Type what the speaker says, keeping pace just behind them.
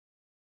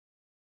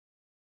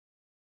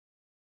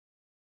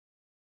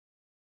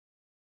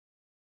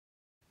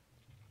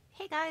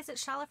Hey guys,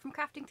 it's Chala from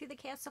Crafting Through the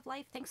Chaos of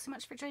Life. Thanks so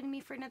much for joining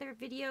me for another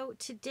video.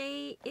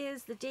 Today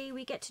is the day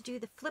we get to do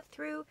the flip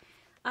through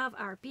of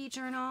our bee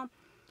journal.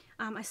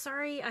 I'm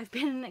sorry I've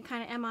been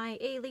kind of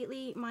MIA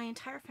lately. My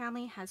entire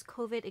family has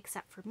COVID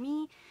except for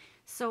me.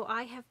 So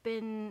I have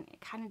been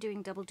kind of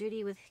doing double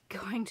duty with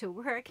going to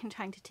work and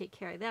trying to take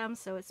care of them.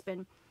 So it's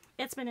been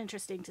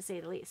interesting to say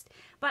the least.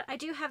 But I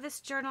do have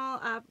this journal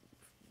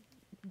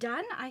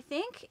done, I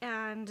think,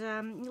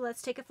 and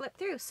let's take a flip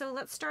through. So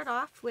let's start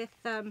off with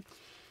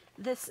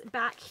this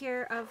back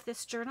here of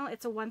this journal.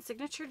 It's a one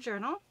signature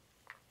journal,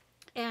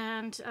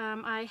 and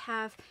I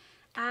have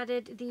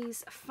added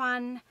these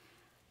fun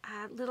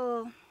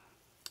little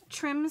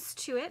trims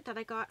to it that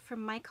I got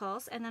from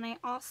Michael's, and then I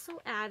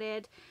also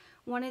added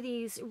one of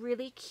these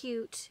really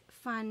cute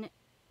fun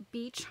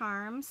bee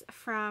charms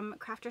from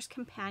Crafter's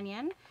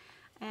Companion,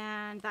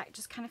 and that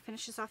just kind of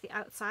finishes off the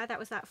outside. That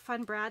was that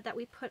fun brad that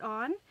we put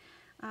on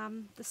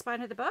the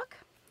spine of the book.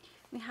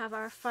 We have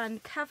our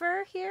fun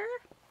cover here,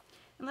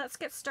 and let's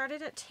get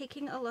started at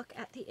taking a look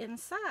at the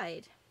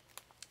inside.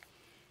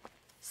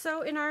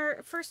 So in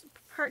our first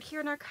part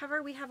here in our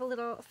cover, we have a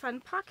little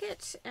fun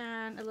pocket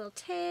and a little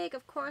tag.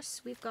 Of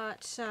course, we've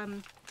got,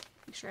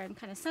 make sure I'm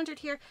kind of centered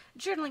here,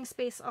 journaling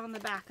space on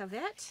the back of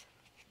it.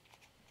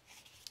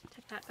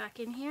 Tuck that back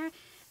in here.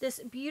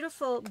 This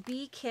beautiful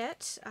bee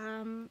kit. Do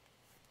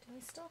I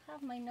still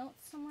have my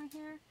notes somewhere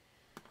here?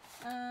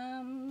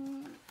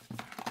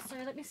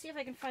 Sorry, let me see if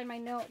I can find my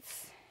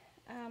notes.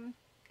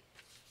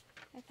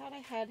 I thought I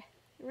had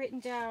written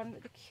down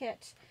the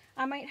kit.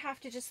 I might have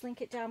to just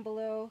link it down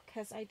below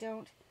because I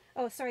don't.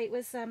 Oh, sorry, it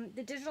was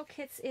the digital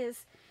kits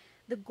is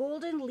the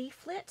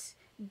GoldenLeaflet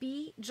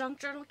Bee Junk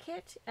Journal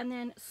Kit, and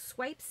then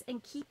Swipes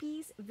and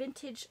Keepies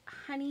Vintage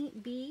Honey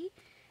Bee,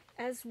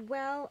 as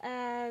well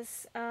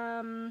as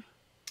artsy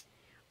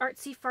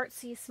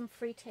fartsy, some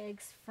free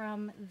tags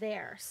from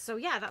there. So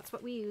yeah, that's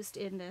what we used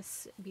in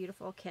this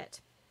beautiful kit,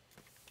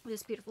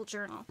 this beautiful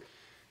journal.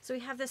 So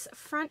we have this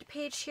front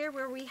page here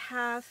where we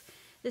have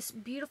this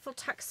beautiful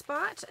tuck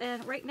spot,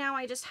 and right now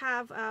I just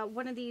have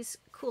one of these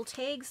cool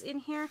tags in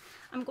here.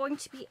 I'm going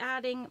to be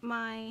adding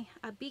my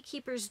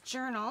beekeeper's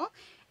journal,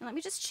 and let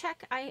me just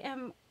check. I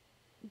am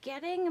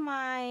getting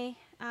my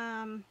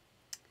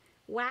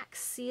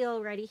wax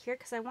seal ready here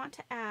because I want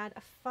to add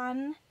a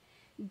fun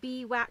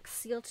bee wax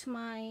seal to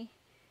my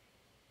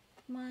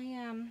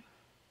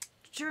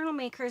journal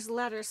maker's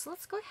letter. So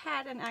let's go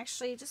ahead and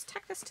actually just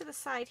tuck this to the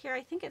side here.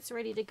 I think it's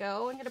ready to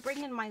go. I'm going to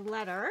bring in my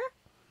letter,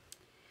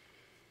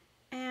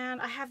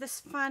 and I have this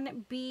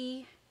fun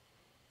bee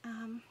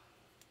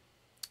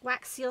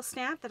wax seal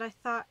stamp that I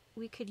thought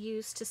we could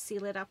use to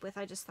seal it up with.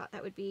 I just thought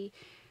that would be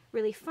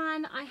really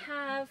fun. I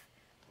have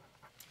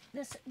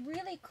this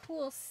really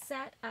cool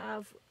set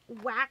of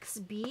wax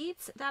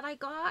beads that I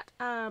got.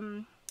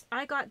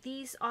 I got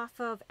these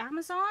off of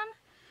Amazon.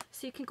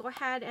 So you can go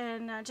ahead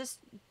and just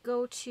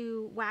go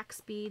to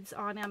wax beads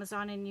on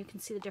Amazon and you can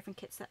see the different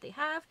kits that they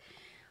have.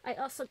 I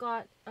also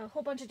got a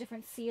whole bunch of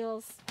different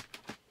seals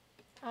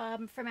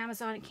from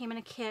Amazon. It came in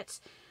a kit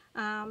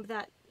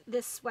that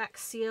this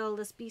wax seal,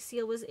 this bee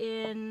seal was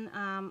in.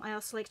 I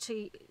also like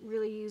to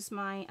really use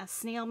my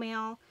snail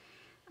mail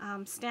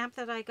stamp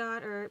that I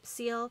got, or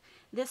seal.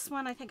 This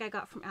one I think I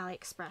got from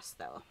AliExpress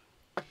though.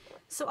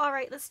 So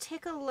alright, let's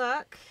take a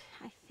look.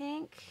 I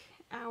think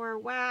our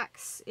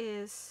wax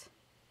is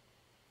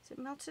it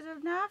melted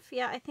enough?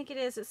 Yeah, I think it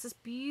is. It's this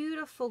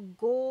beautiful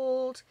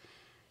gold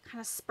kind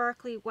of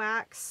sparkly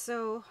wax.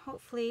 So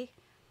hopefully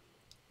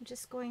I'm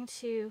just going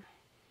to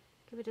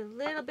give it a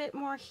little bit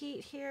more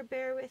heat here.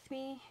 Bear with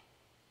me.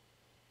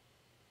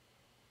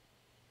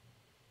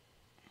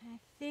 I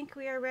think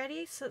we are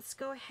ready. So let's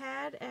go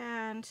ahead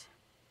and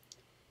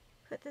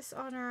put this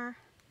on our,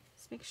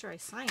 let's make sure I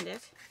signed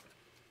it.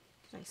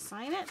 Did I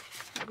sign it?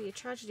 That'd be a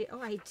tragedy.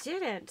 Oh, I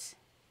didn't.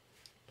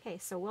 Okay,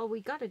 so well,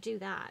 we got to do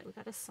that. We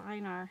got to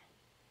sign our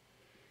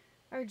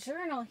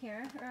journal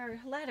here, our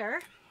letter.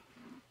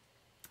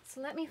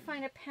 So let me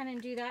find a pen and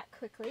do that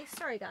quickly.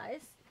 Sorry guys,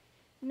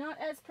 not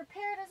as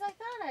prepared as I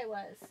thought I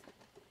was.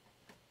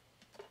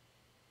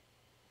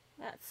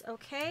 That's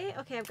okay.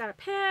 Okay, I've got a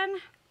pen. I'm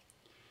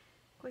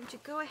going to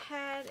go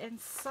ahead and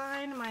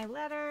sign my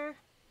letter.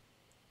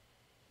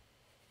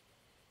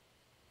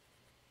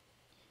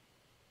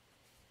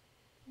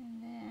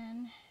 And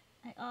then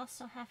I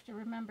also have to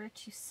remember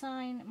to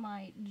sign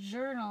my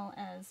journal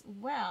as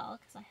well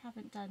because I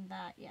haven't done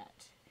that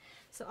yet.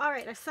 So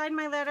alright, I've signed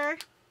my letter.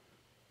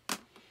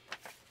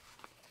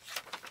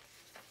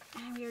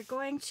 And we are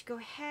going to go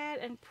ahead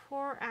and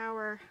pour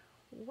our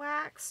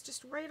wax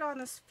just right on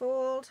this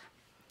fold.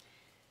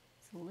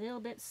 It's a little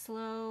bit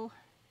slow,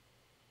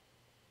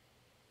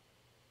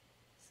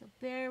 so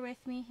bear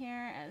with me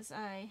here as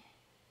I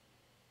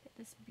get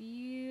this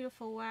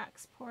beautiful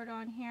wax poured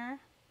on here.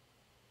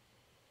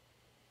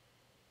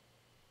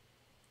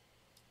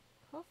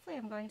 Hopefully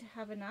I'm going to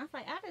have enough.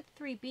 I added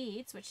 3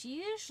 beads, which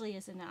usually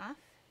is enough.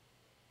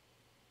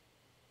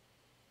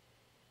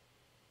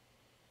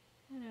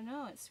 I don't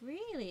know, it's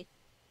really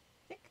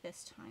thick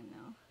this time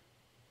though.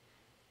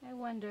 I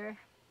wonder.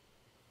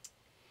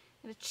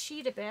 I'm going to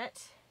cheat a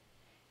bit.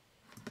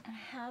 I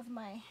have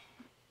my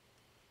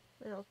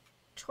little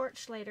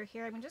torch lighter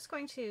here. I'm just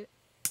going to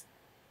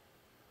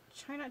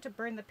try not to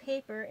burn the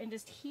paper and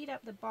just heat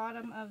up the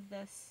bottom of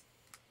this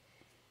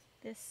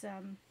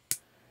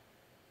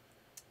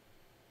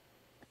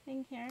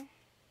thing here.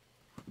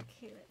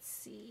 Okay, let's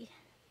see.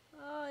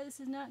 Oh, this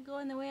is not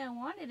going the way I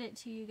wanted it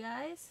to, you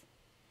guys.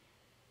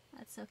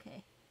 That's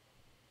okay.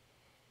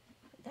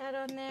 Put that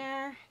on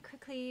there.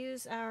 Quickly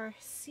use our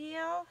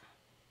seal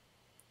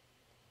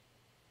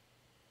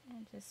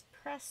and just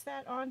press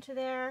that onto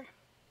there.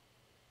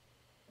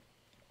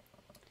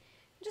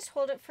 Just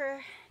hold it for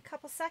a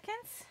couple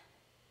seconds.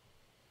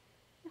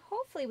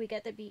 Hopefully we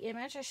get the bee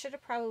image. I should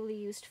have probably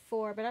used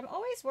 4, but I'm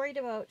always worried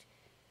about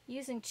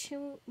using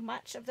too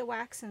much of the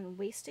wax and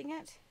wasting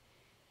it,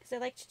 because I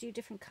like to do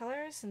different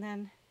colors and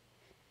then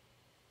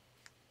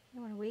I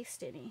don't want to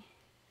waste any.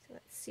 So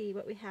let's see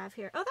what we have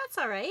here. Oh, that's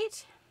all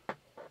right.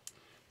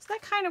 So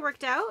that kind of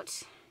worked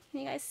out.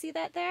 Can you guys see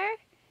that there?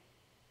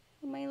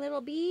 My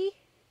little bee.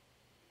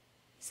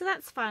 So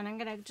that's fun. I'm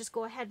going to just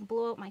go ahead and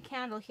blow out my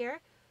candle here,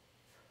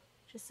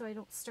 just so I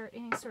don't start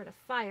any sort of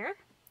fire.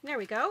 There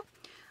we go.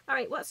 All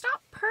right, well, it's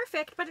not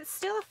perfect, but it's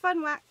still a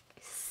fun wax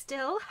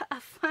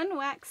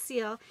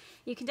seal.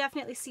 You can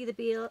definitely see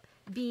the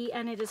bee,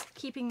 and it is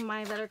keeping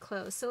my letter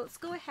closed. So let's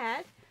go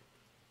ahead,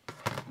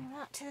 move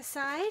that to the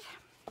side,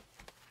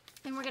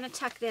 and we're going to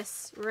tuck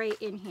this right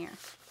in here,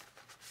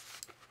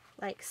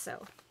 like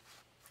so.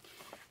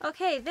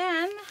 Okay,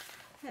 then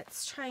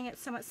let's try and get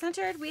somewhat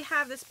centered. We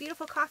have this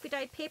beautiful coffee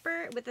dyed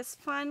paper with this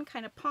fun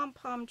kind of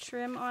pom-pom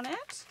trim on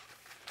it.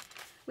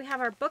 We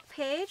have our book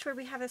page where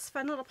we have this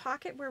fun little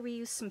pocket where we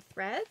use some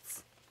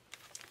threads.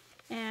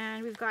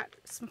 And we've got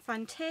some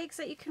fun tags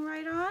that you can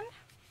write on.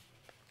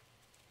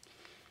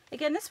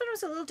 Again, this one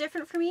was a little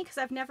different for me because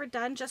I've never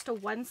done just a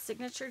one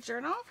signature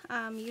journal.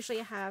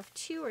 Usually I have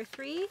 2 or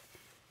 3.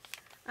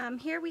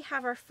 Here we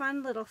have our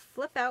fun little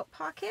flip out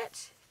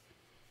pocket.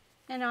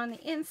 And on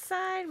the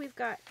inside we've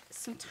got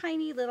some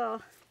tiny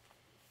little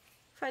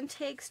fun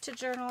tags to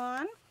journal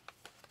on.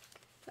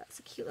 That's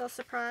a cute little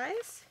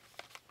surprise.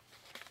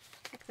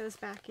 Stick those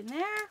back in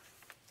there,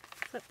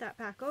 flip that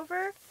back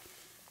over.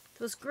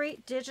 Those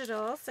great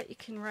digitals that you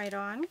can write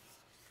on.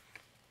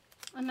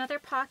 Another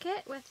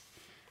pocket with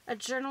a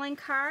journaling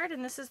card,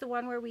 and this is the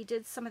one where we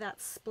did some of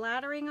that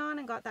splattering on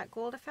and got that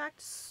gold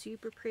effect.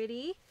 Super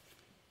pretty.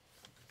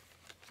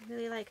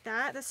 Really like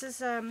that. This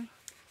is a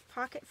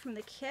pocket from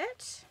the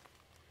kit.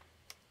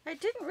 I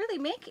didn't really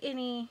make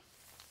any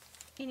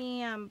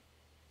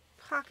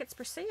pockets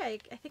per se. I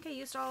think I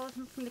used all of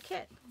them from the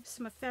kit.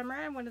 Some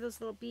ephemera and one of those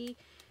little bee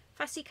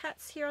fussy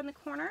cuts here on the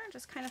corner,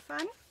 just kind of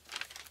fun.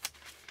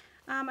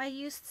 I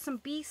used some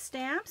bee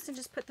stamps and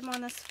just put them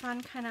on this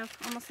fun kind of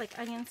almost like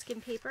onion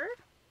skin paper.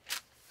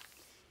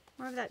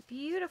 More of that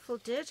beautiful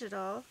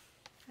digital.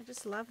 I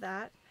just love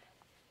that.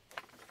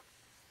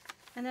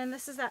 And then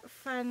this is that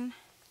fun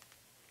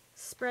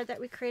spread that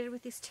we created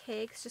with these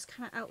tags, just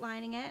kind of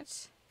outlining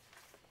it.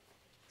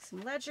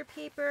 Some ledger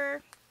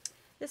paper.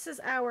 This is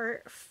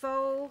our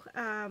faux,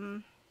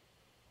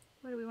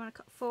 what do we want to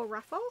call it? Faux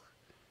ruffle,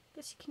 I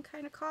guess you can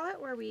kind of call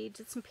it, where we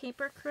did some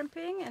paper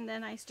crimping and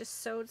then I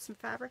just sewed some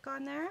fabric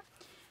on there.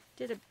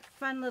 Did a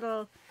fun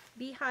little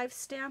beehive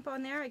stamp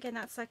on there. Again,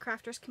 that's a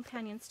Crafter's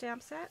Companion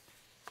stamp set.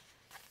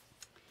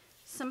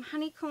 Some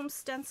honeycomb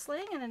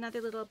stenciling and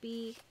another little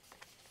bee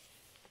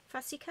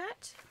fussy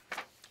cut.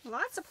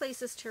 Lots of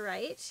places to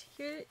write.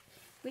 Here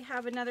we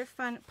have another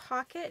fun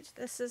pocket.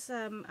 This is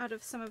out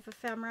of some of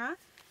ephemera.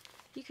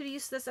 You could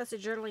use this as a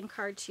journaling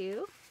card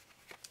too.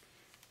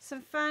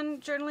 Some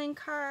fun journaling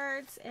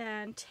cards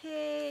and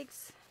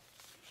tags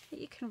that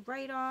you can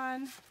write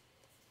on.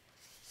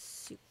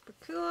 Super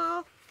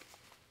cool.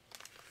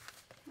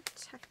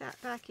 Tuck that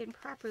back in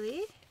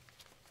properly.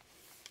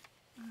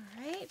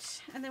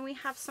 Alright, and then we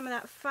have some of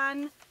that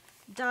fun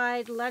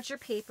dyed ledger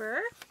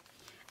paper.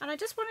 And I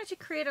just wanted to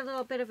create a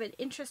little bit of an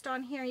interest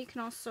on here. You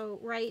can also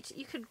write,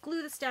 you could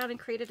glue this down and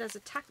create it as a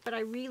tuck, but I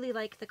really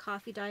like the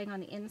coffee dyeing on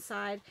the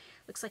inside.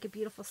 Looks like a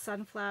beautiful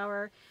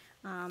sunflower.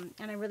 And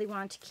I really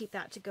wanted to keep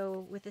that to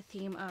go with the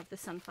theme of the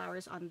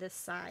sunflowers on this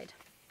side.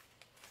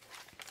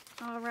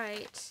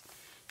 Alright,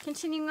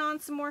 continuing on,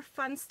 some more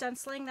fun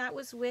stenciling. That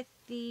was with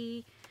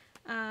the,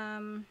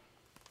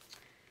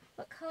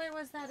 what color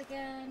was that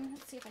again?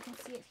 Let's see if I can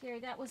see it here.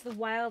 That was the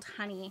Wild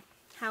Honey.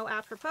 How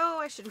apropos,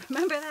 I should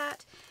remember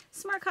that.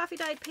 Smart coffee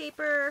dyed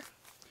paper,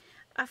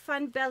 a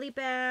fun belly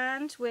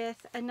band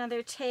with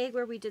another tag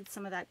where we did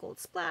some of that gold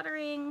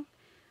splattering,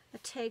 a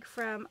tag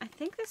from, I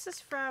think this is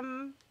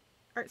from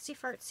Artsy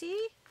Fartsy,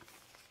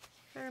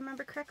 if I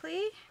remember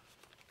correctly.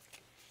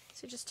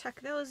 So just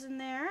tuck those in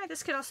there.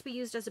 This could also be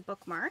used as a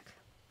bookmark.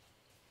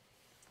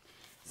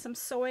 Some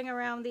sewing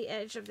around the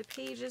edge of the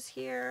pages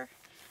here.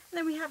 And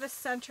then we have a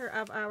center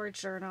of our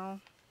journal.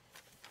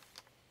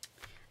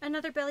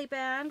 Another belly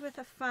band with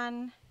a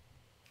fun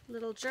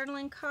little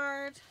journaling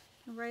card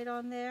right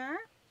on there.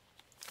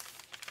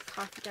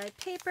 Coffee dyed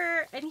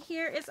paper. And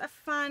here is a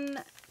fun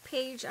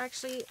page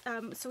actually.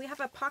 So we have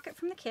a pocket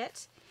from the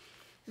kit.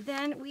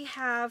 Then we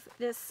have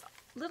this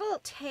little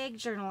tag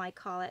journal, I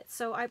call it.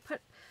 So I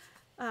put,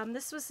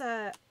 this was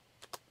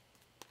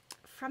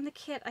from the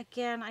kit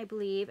again, I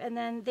believe, and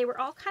then they were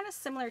all kind of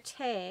similar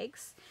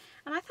tags.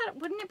 And I thought,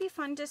 wouldn't it be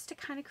fun just to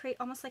kind of create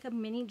almost like a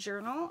mini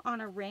journal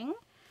on a ring?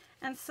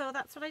 And so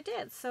that's what I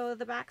did. So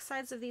the back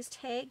sides of these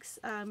tags,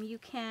 you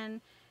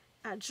can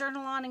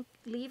journal on and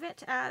leave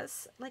it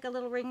as like a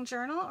little ring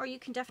journal, or you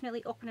can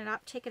definitely open it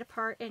up, take it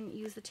apart, and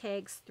use the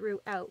tags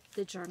throughout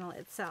the journal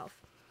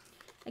itself.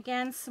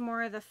 Again, some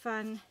more of the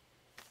fun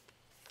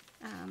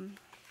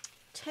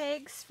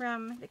tags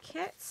from the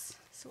kits.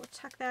 So we'll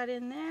tuck that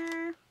in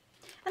there.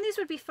 And these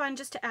would be fun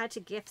just to add to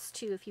gifts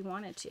too if you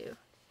wanted to.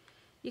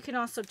 You can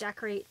also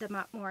decorate them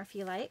up more if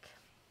you like.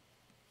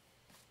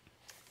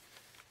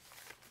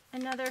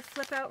 Another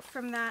flip out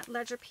from that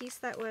ledger piece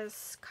that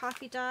was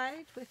coffee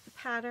dyed with the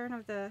pattern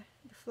of the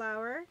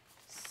flower.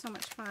 So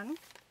much fun.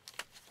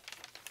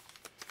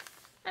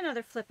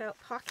 Another flip out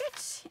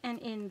pocket, and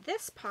in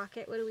this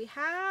pocket, what do we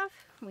have?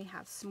 We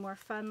have some more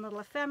fun little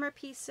ephemera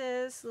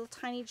pieces, little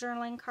tiny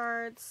journaling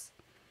cards,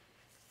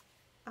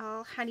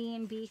 all honey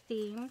and bee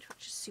themed,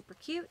 which is super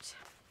cute.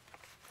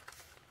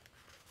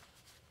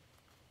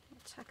 We'll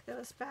tuck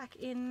those back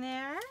in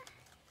there.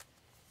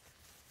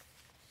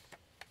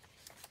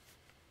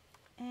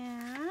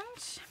 And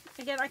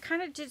again, I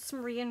kind of did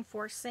some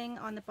reinforcing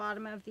on the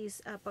bottom of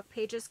these book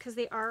pages because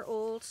they are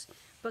old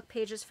book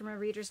pages from a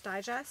Reader's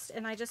Digest,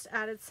 and I just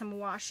added some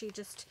washi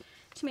just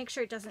to make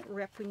sure it doesn't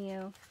rip when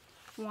you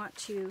want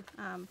to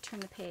turn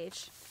the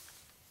page.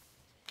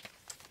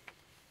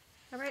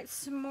 Alright,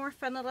 some more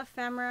fun little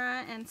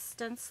ephemera and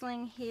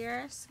stenciling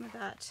here, some of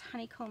that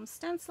honeycomb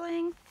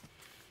stenciling.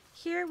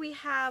 Here we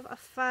have a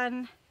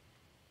fun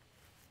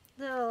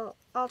little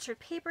altered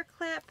paper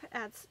clip,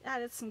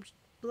 added some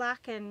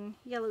black and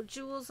yellow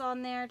jewels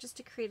on there just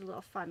to create a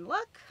little fun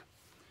look.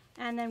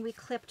 And then we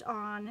clipped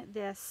on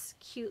this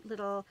cute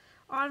little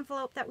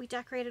envelope that we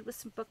decorated with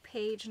some book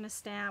page and a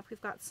stamp.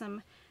 We've got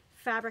some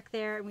fabric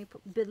there, and we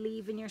put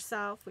 "Believe in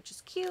Yourself," which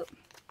is cute.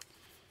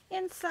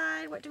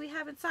 Inside, what do we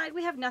have inside?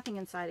 We have nothing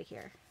inside of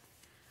here.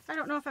 I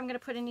don't know if I'm going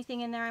to put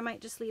anything in there. I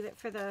might just leave it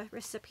for the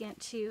recipient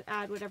to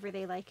add whatever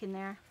they like in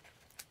there.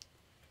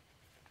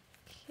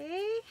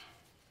 Okay.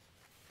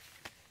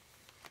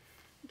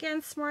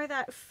 Again, some more of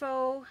that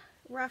faux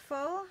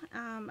ruffle,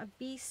 a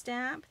bee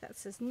stamp that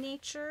says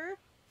nature,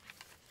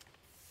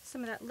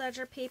 some of that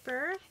ledger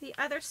paper, the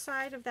other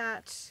side of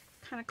that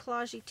kind of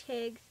collagey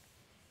tag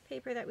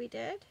paper that we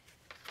did,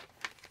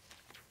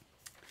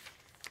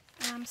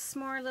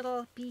 some more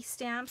little bee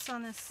stamps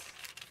on this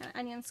kind of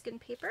onion skin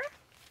paper,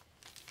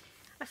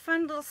 a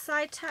fun little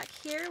side tuck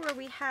here where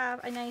we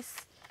have a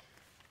nice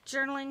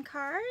journaling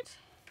card,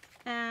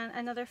 and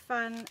another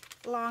fun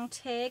long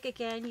tag.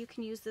 Again, you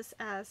can use this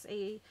as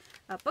a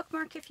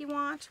bookmark if you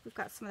want. We've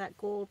got some of that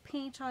gold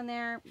paint on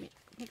there.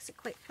 Makes it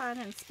quite fun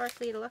and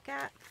sparkly to look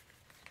at.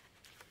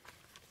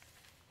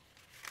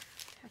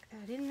 Tuck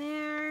that in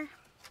there.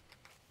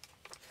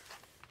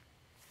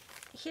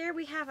 Here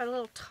we have a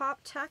little top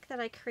tuck that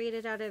I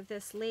created out of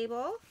this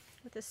label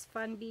with this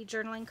fun bee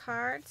journaling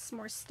card. Some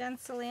more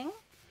stenciling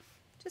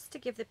just to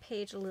give the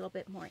page a little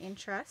bit more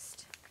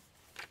interest.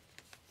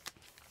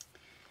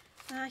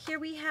 Here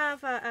we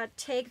have a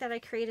tag that I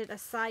created, a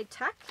side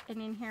tuck, and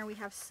in here we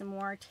have some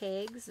more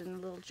tags and a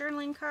little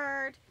journaling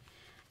card.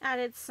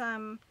 Added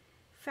some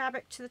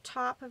fabric to the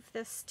top of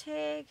this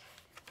tag.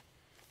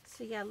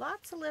 So yeah,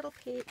 lots of little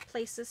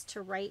places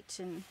to write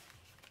and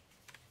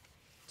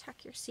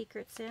tuck your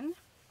secrets in.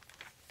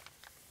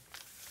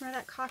 More of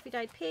that coffee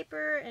dyed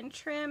paper and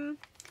trim.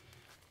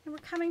 And we're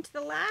coming to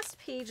the last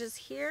pages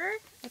here.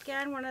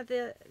 Again, one of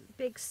the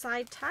big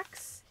side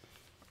tucks.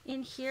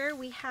 In here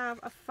we have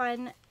a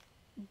fun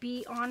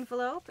bee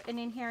envelope, and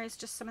in here is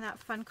just some of that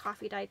fun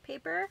coffee dyed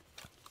paper,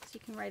 so you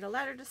can write a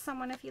letter to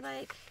someone if you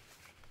like.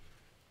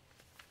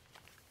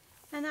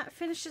 And that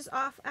finishes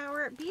off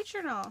our bee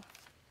journal.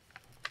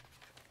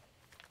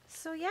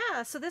 So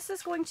yeah, so this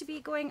is going to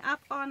be going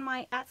up on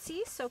my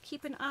Etsy, so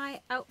keep an eye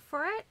out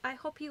for it. I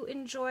hope you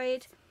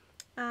enjoyed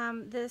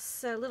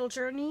this little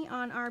journey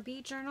on our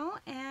bee journal,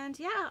 and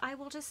yeah, I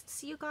will just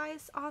see you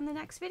guys on the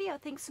next video.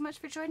 Thanks so much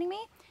for joining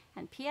me,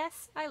 and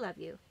P.S. I love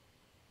you.